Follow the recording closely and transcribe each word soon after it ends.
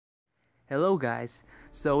Hello guys,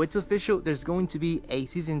 so it's official, there's going to be a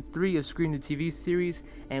season 3 of Scream the TV series,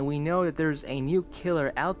 and we know that there's a new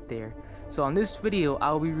killer out there. So on this video,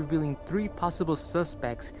 I'll be revealing 3 possible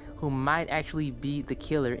suspects who might actually be the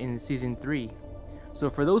killer in season 3. So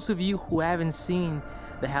for those of you who haven't seen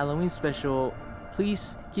the Halloween special,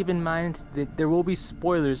 please keep in mind that there will be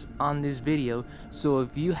spoilers on this video. So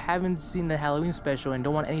if you haven't seen the Halloween special and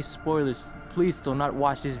don't want any spoilers, please do not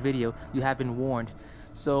watch this video. You have been warned.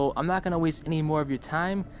 So I'm not gonna waste any more of your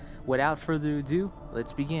time. Without further ado,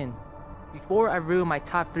 let's begin. Before I reveal my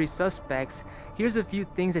top 3 suspects, here's a few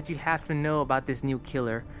things that you have to know about this new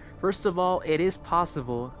killer. First of all, it is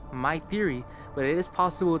possible, my theory, but it is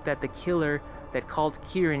possible that the killer that called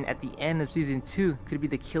Kieran at the end of season 2 could be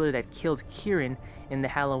the killer that killed Kieran in the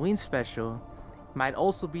Halloween special. Might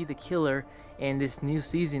also be the killer in this new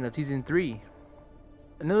season of season 3.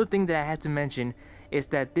 Another thing that I have to mention is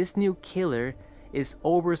that this new killer is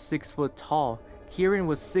over 6 foot tall. Kieran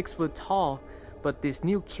was 6 foot tall, but this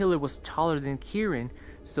new killer was taller than Kieran,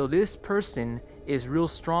 so this person is real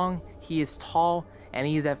strong, he is tall, and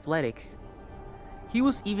he is athletic. He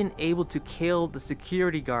was even able to kill the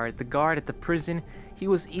security guard, the guard at the prison. He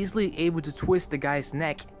was easily able to twist the guy's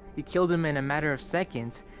neck. He killed him in a matter of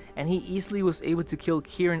seconds, and he easily was able to kill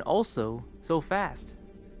Kieran also, so fast.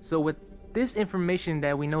 So with this information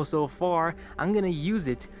that we know so far, I'm gonna use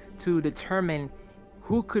it to determine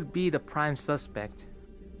who could be the prime suspect.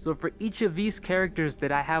 So for each of these characters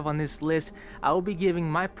that I have on this list, I will be giving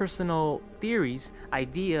my personal theories,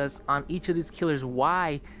 ideas on each of these killers,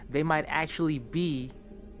 why they might actually be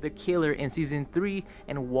the killer in season 3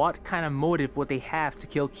 and what kind of motive would they have to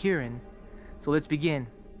kill Kieran. So let's begin.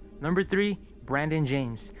 Number 3, Brandon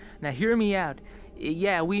James. Now hear me out.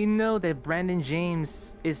 Yeah, we know that Brandon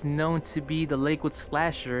James is known to be the Lakewood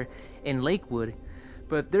slasher in Lakewood,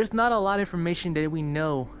 but there's not a lot of information that we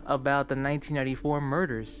know about the 1994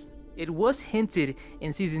 murders. It was hinted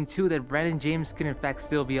in season 2 that Brandon James could in fact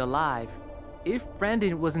still be alive. If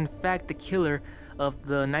Brandon was in fact the killer of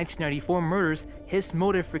the 1994 murders, his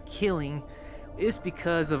motive for killing is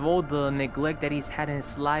because of all the neglect that he's had in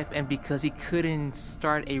his life and because he couldn't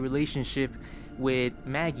start a relationship with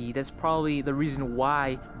Maggie. That's probably the reason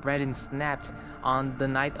why Brandon snapped on the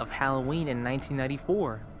night of Halloween in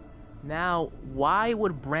 1994. Now, why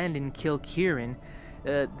would Brandon kill Kieran?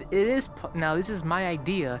 Now this is my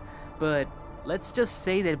idea, but let's just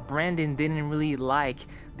say that Brandon didn't really like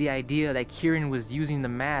the idea that Kieran was using the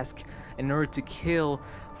mask in order to kill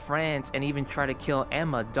Franz and even try to kill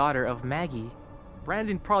Emma, daughter of Maggie.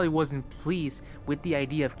 Brandon probably wasn't pleased with the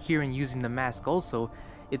idea of Kieran using the mask also.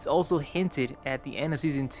 It's also hinted at the end of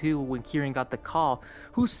season 2 when Kieran got the call,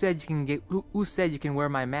 who said you can wear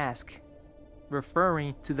my mask?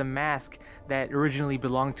 Referring to the mask that originally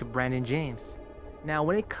belonged to Brandon James. Now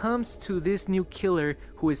when it comes to this new killer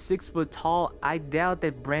who is 6 foot tall, I doubt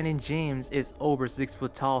that Brandon James is over 6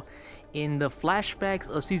 foot tall. In the flashbacks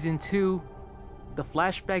of season 2, the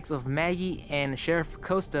flashbacks of Maggie and Sheriff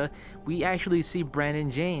Costa, we actually see Brandon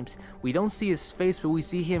James. We don't see his face, but we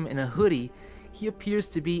see him in a hoodie. He appears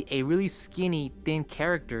to be a really skinny, thin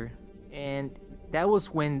character, and that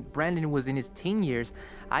was when Brandon was in his teen years.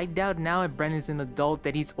 I doubt now that Brandon's an adult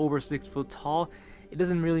that he's over 6 foot tall. It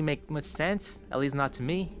doesn't really make much sense, at least not to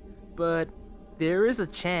me. But there is a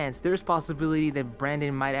chance, there's possibility that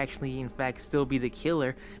Brandon might actually in fact still be the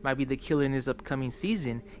killer, might be the killer in this upcoming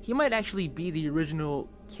season. He might actually be the original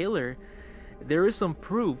killer. There is some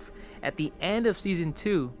proof. At the end of season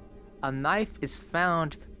 2, a knife is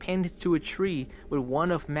found pinned to a tree with one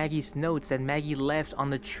of Maggie's notes that Maggie left on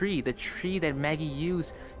the tree that Maggie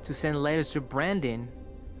used to send letters to Brandon.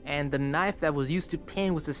 And the knife that was used to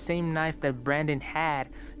pin was the same knife that Brandon had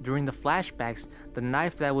during the flashbacks, the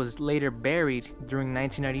knife that was later buried during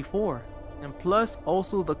 1994. And plus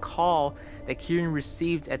also the call that Kieran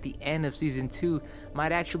received at the end of season 2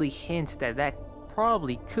 might actually hint that that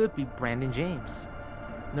probably could be Brandon James.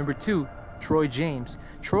 Number 2, Troy James.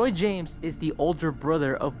 Troy James is the older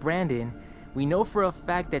brother of Brandon. We know for a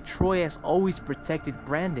fact that Troy has always protected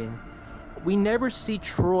Brandon. We never see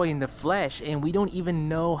Troy in the flesh, and we don't even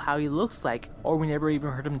know how he looks like, or we never even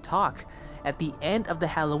heard him talk. At the end of the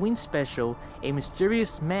Halloween special, a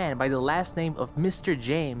mysterious man by the last name of Mr.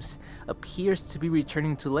 James appears to be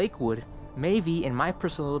returning to Lakewood. Maybe, in my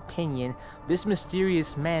personal opinion, this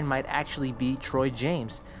mysterious man might actually be Troy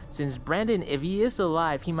James. Since Brandon, if he is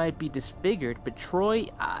alive, he might be disfigured, but Troy,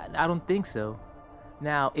 I don't think so.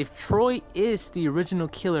 Now, if Troy is the original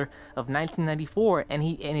killer of 1994, and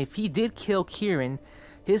if he did kill Kieran,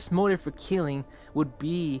 his motive for killing would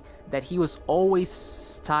be that he was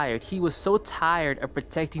always tired. He was so tired of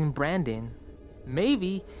protecting Brandon.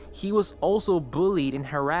 Maybe he was also bullied and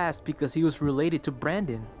harassed because he was related to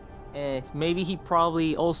Brandon. And maybe he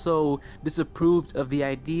probably also disapproved of the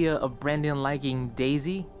idea of Brandon liking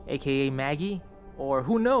Daisy, aka Maggie. Or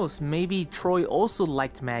who knows, maybe Troy also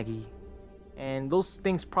liked Maggie. And those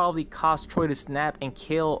things probably caused Troy to snap and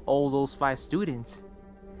kill all those 5 students.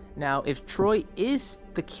 Now, if Troy is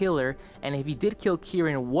the killer, and if he did kill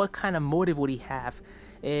Kieran, what kind of motive would he have?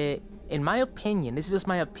 In my opinion, this is just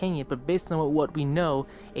my opinion, but based on what we know,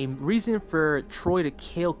 a reason for Troy to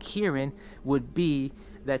kill Kieran would be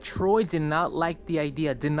that Troy did not like the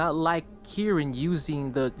idea, did not like Kieran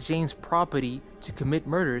using the James property to commit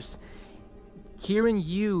murders. Kieran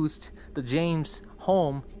used the James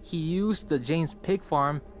home, he used the James pig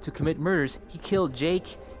farm to commit murders. He killed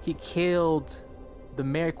Jake, he killed the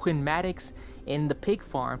Mayor Quinn Maddox in the pig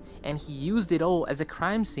farm, and he used it all as a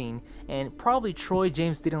crime scene. And probably Troy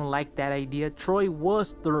James didn't like that idea. Troy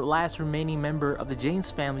was the last remaining member of the James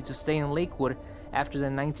family to stay in Lakewood after the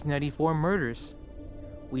 1994 murders.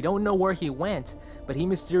 We don't know where he went, but he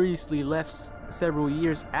mysteriously left several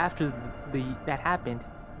years after that happened.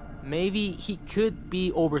 Maybe he could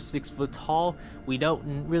be over 6 foot tall, we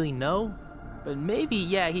don't really know, but maybe,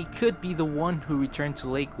 yeah, he could be the one who returned to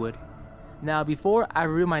Lakewood. Now, before I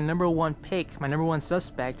reveal my number 1 pick, my number 1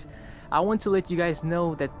 suspect, I want to let you guys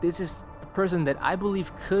know that this is the person that I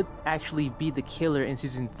believe could actually be the killer in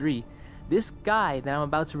season 3. This guy that I'm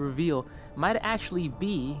about to reveal might actually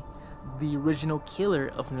be the original killer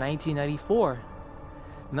of 1994.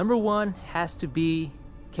 Number 1 has to be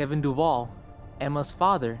Kevin Duvall, Emma's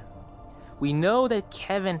father. We know that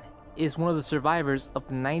Kevin is one of the survivors of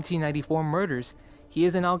the 1994 murders. He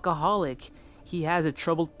is an alcoholic. He has a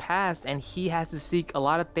troubled past, and he has to seek a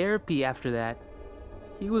lot of therapy after that.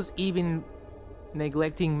 He was even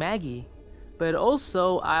neglecting Maggie. But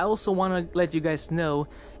also, I also want to let you guys know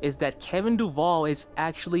is that Kevin Duvall is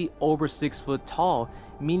actually over 6 foot tall,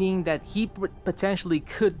 meaning that he potentially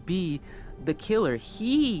could be the killer.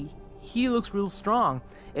 He looks real strong.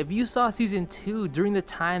 If you saw season 2, during the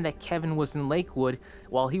time that Kevin was in Lakewood,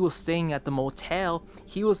 while he was staying at the motel,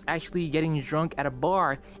 he was actually getting drunk at a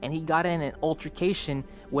bar, and he got in an altercation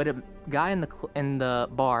with a guy in the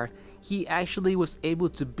bar. He actually was able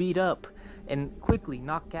to beat up and quickly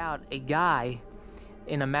knock out a guy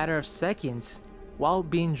in a matter of seconds while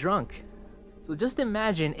being drunk. So just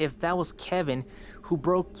imagine if that was Kevin who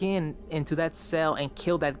broke into that cell and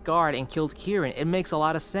killed that guard and killed Kieran. It makes a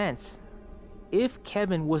lot of sense. If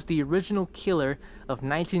Kevin was the original killer of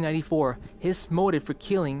 1994, his motive for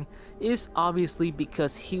killing is obviously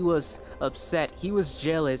because he was upset, he was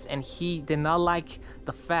jealous, and he did not like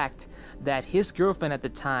the fact that his girlfriend at the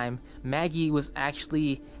time, Maggie, was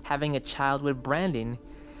actually having a child with Brandon.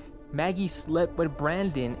 Maggie slept with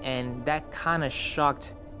Brandon, and that kind of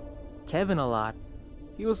shocked Kevin a lot.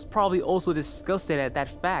 He was probably also disgusted at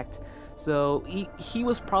that fact. So he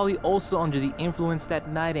was probably also under the influence that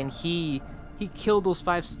night, and he killed those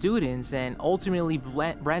 5 students, and ultimately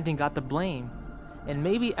Brandon got the blame. And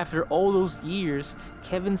maybe after all those years,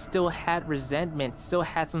 Kevin still had resentment, still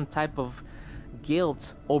had some type of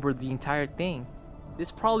guilt over the entire thing.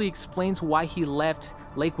 This probably explains why he left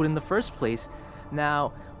Lakewood in the first place.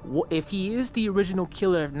 Now, if he is the original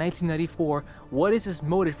killer of 1994, what is his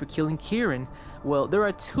motive for killing Kieran? Well, there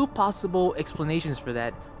are 2 possible explanations for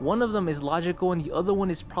that. One of them is logical, and the other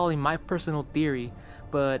one is probably my personal theory.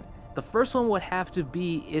 But the first one would have to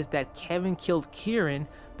be is that Kevin killed Kieran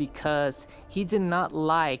because he did not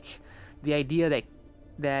like the idea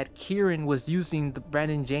that Kieran was using the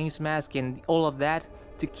Brandon James mask and all of that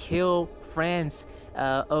to kill friends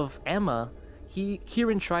of Emma.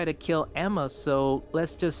 Kieran tried to kill Emma, so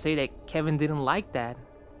let's just say that Kevin didn't like that.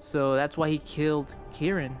 So that's why he killed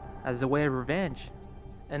Kieran as a way of revenge.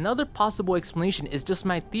 Another possible explanation is just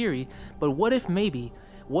my theory, but what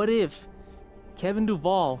if Kevin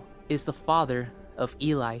Duvall is the father of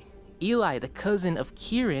Eli? Eli, the cousin of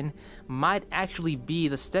Kieran, might actually be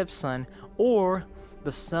the stepson or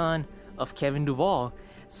the son of Kevin Duvall.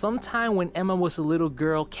 Sometime when Emma was a little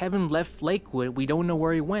girl, Kevin left Lakewood. We don't know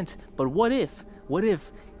where he went, but what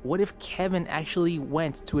if Kevin actually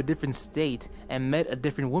went to a different state and met a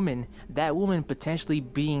different woman, that woman potentially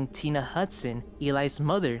being Tina Hudson, Eli's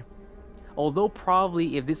mother? Although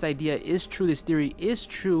probably if this idea is true, this theory is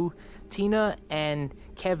true, Tina and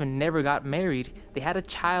Kevin never got married. They had a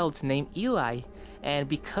child named Eli. And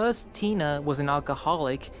because Tina was an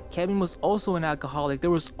alcoholic, Kevin was also an alcoholic.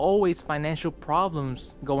 There was always financial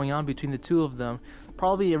problems going on between the two of them.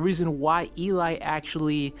 Probably a reason why Eli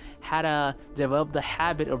actually had to develop the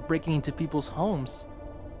habit of breaking into people's homes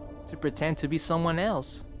to pretend to be someone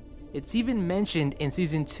else. It's even mentioned in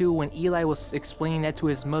season 2 when Eli was explaining that to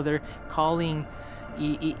his mother, calling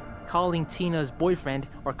Tina's boyfriend,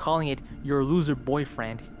 or calling it your loser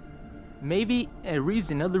boyfriend. Maybe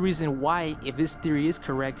another reason why, if this theory is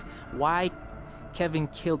correct, why Kevin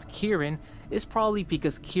killed Kieran is probably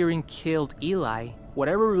because Kieran killed Eli.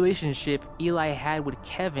 Whatever relationship Eli had with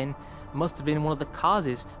Kevin must have been one of the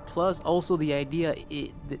causes, plus also the idea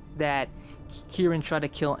that Kieran tried to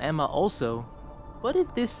kill Emma also. But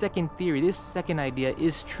if this second theory, this second idea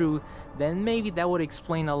is true, then maybe that would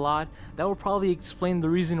explain a lot. That would probably explain the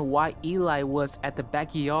reason why Eli was at the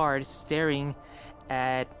backyard staring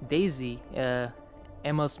at Daisy,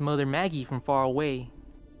 Emma's mother Maggie, from far away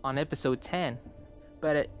on episode 10.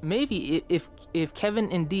 But maybe if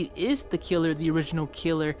Kevin indeed is the killer, the original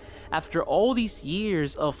killer, after all these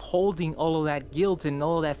years of holding all of that guilt and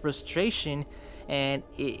all of that frustration, and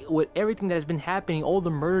with everything that has been happening, all the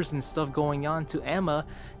murders and stuff going on to Emma,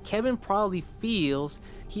 Kevin probably feels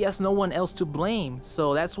he has no one else to blame.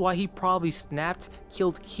 So that's why he probably snapped,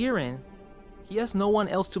 killed Kieran. He has no one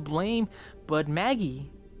else to blame but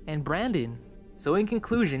Maggie and Brandon. So in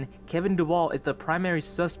conclusion, Kevin Duvall is the primary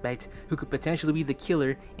suspect who could potentially be the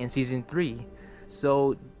killer in season 3.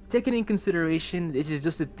 So take it in consideration, this is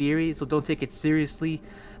just a theory, so don't take it seriously.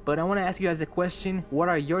 But I want to ask you guys a question: what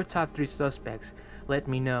are your top 3 suspects? Let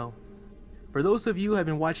me know. For those of you who have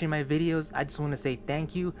been watching my videos, I just want to say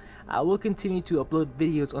thank you. I will continue to upload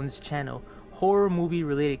videos on this channel, horror movie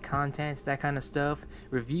related content, that kind of stuff,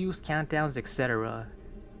 reviews, countdowns, etc.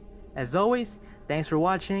 As always, thanks for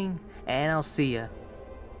watching, and I'll see ya.